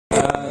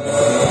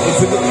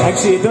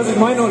Actually, it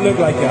might not look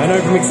like it. I know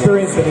from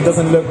experience that it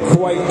doesn't look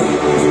quite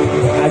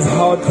as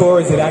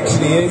hardcore as it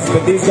actually is,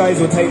 but these guys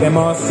will take their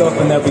masks off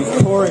and they'll be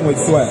pouring with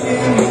sweat.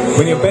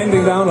 When you're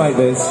bending down like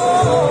this,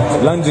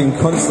 lunging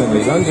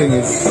constantly,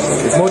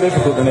 it's more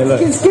difficult than it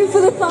looks. It's good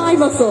for the thigh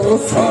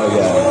muscles. Oh,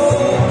 yeah.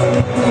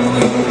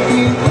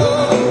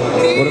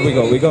 What have we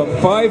got? We got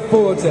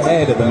 5-4 to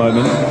Ed at the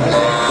moment.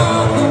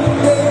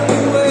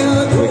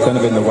 We're kind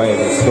of in the way of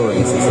the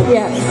scoring system.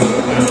 Yeah.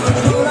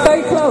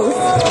 Very close.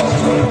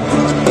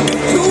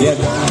 Yeah,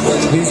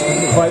 these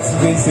fights of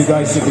these two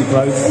guys should be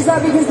close. Is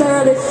that because they're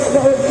at a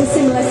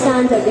similar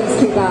standard, these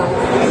two guys?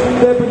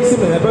 They're pretty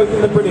similar. They're both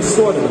in the British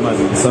squad at the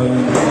moment, so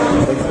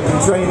they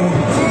can train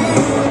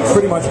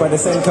pretty much by the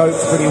same coach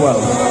pretty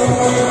well.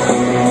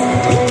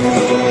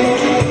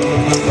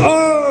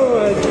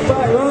 Oh,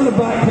 back round the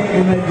back kick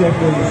from Ed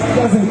Jeffries.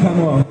 Doesn't come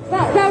off.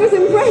 That was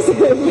impressive.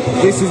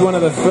 This is one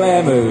of the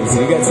flair moves.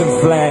 You get some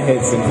flair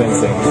hits in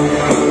fencing.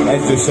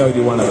 Ed just showed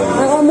you one of them.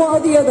 And what are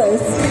the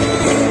others?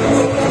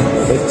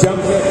 The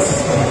jump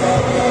hits,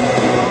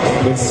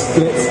 with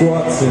split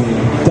squats and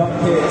duck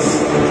hits.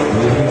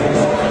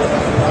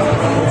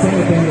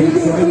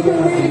 We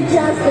can really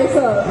jazz this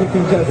up. You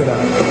can jazz it up.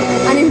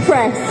 And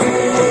impress.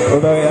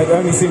 Although it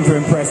only seemed to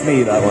impress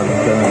me, that one.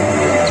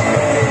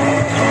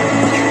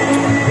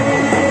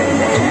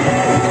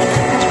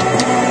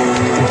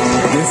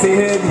 You see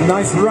here,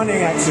 nice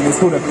running action. It's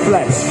called a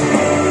flesh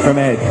from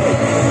Ed.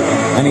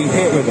 And he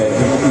hit with it.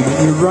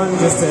 You run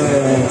just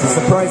to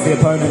surprise the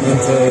opponent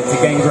and to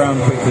gain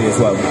ground quickly as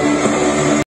well.